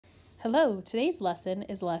Hello, today's lesson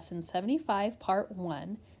is lesson 75, part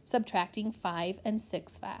 1, subtracting 5 and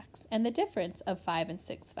 6 facts, and the difference of 5 and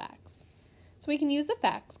 6 facts. So we can use the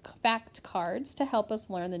fact cards to help us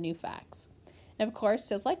learn the new facts. And of course,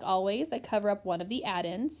 just like always, I cover up one of the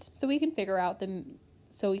addends so we can find out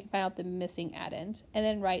the missing addend, and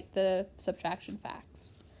then write the subtraction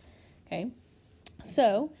facts. Okay,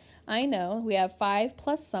 so I know we have 5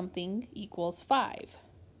 plus something equals 5.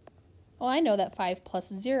 Well, I know that 5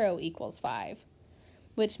 plus 0 equals 5,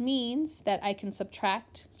 which means that I can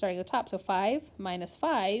subtract, starting at the top, so 5 minus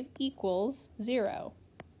 5 equals 0.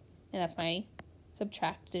 And that's my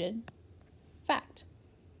subtracted fact.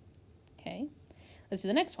 Okay, let's do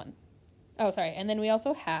the next one. Oh, sorry, and then we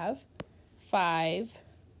also have 5.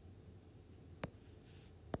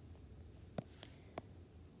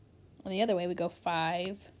 On the other way, we go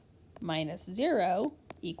 5 minus 0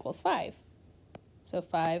 equals 5. So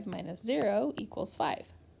 5 minus 0 equals 5.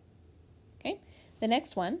 Okay, the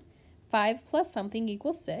next one, 5 plus something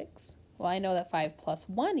equals 6. Well, I know that 5 plus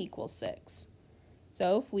 1 equals 6.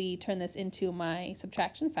 So if we turn this into my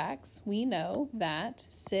subtraction facts, we know that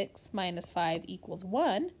 6 minus 5 equals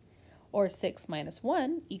 1, or 6 minus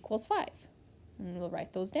 1 equals 5. And we'll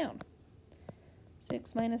write those down.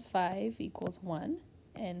 6 minus 5 equals 1,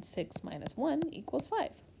 and 6 minus 1 equals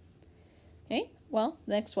 5. Okay, well,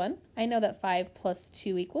 next one, I know that 5 plus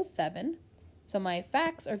 2 equals 7, so my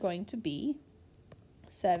facts are going to be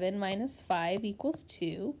 7 minus 5 equals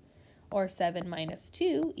 2, or 7 minus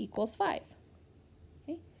 2 equals 5.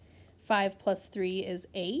 Okay, 5 plus 3 is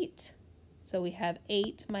 8, so we have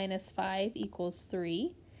 8 minus 5 equals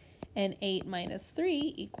 3, and 8 minus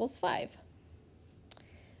 3 equals 5.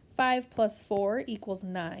 5 plus 4 equals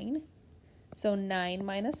 9, so 9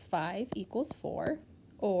 minus 5 equals 4.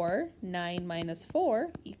 Or 9 minus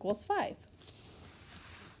 4 equals 5.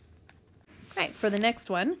 Right, for the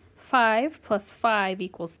next one, 5 plus 5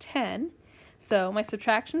 equals 10. So my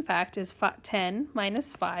subtraction fact is 10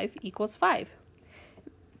 minus 5 equals 5.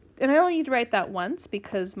 And I only need to write that once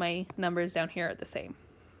because my numbers down here are the same.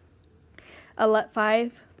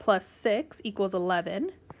 5 plus 6 equals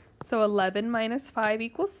 11. So 11 minus 5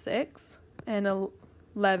 equals 6. And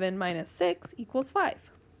 11 minus 6 equals 5.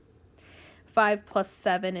 5 plus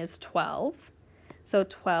 7 is 12, so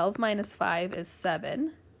 12 minus 5 is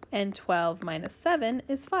 7, and 12 minus 7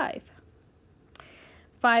 is 5.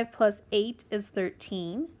 5 plus 8 is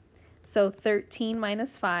 13, so 13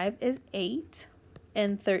 minus 5 is 8,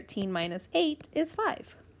 and 13 minus 8 is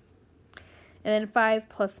 5. And then 5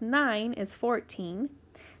 plus 9 is 14,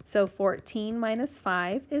 so 14 minus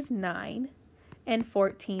 5 is 9, and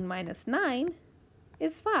 14 minus 9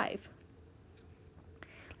 is 5.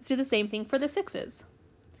 Let's do the same thing for the 6's.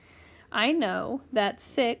 I know that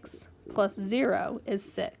 6 plus 0 is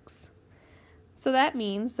 6. So that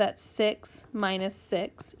means that 6 minus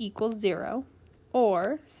 6 equals 0,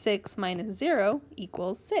 or 6 minus 0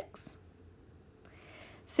 equals 6.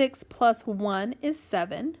 6 plus 1 is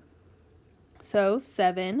 7. So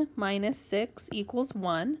 7 minus 6 equals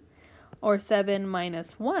 1, or 7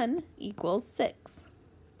 minus 1 equals 6.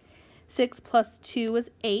 6 plus 2 is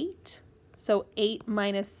 8. So 8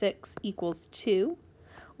 minus 6 equals 2,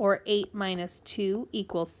 or 8 minus 2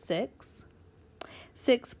 equals 6.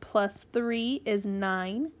 6 plus 3 is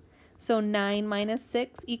 9, so 9 minus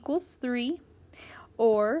 6 equals 3,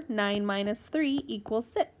 or 9 minus 3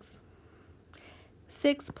 equals 6.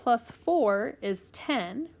 6 plus 4 is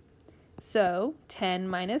 10, so 10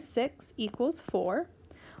 minus 6 equals 4,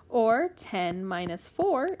 or 10 minus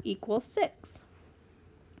 4 equals 6.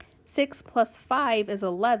 6 plus 5 is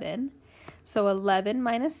 11, so 11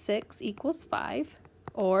 minus 6 equals 5,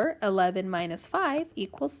 or 11 minus 5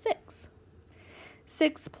 equals 6.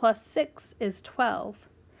 6 plus 6 is 12,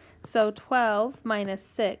 so 12 minus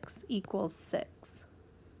 6 equals 6.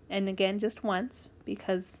 And again, just once,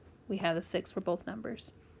 because we have the 6 for both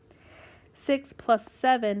numbers. 6 plus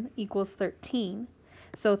 7 equals 13,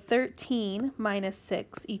 so 13 minus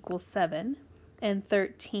 6 equals 7, and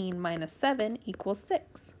 13 minus 7 equals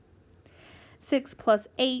 6. 6 plus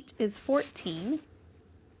 8 is 14,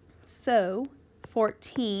 so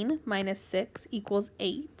 14 minus 6 equals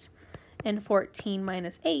 8, and 14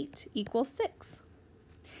 minus 8 equals 6.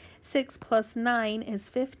 6 plus 9 is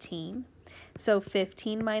 15, so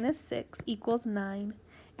 15 minus 6 equals 9,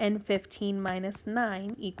 and 15 minus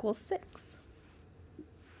 9 equals 6.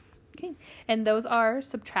 Okay, and those are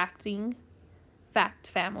subtracting fact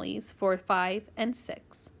families for 5 and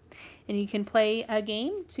 6. And you can play a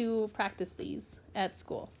game to practice these at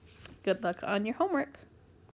school. Good luck on your homework.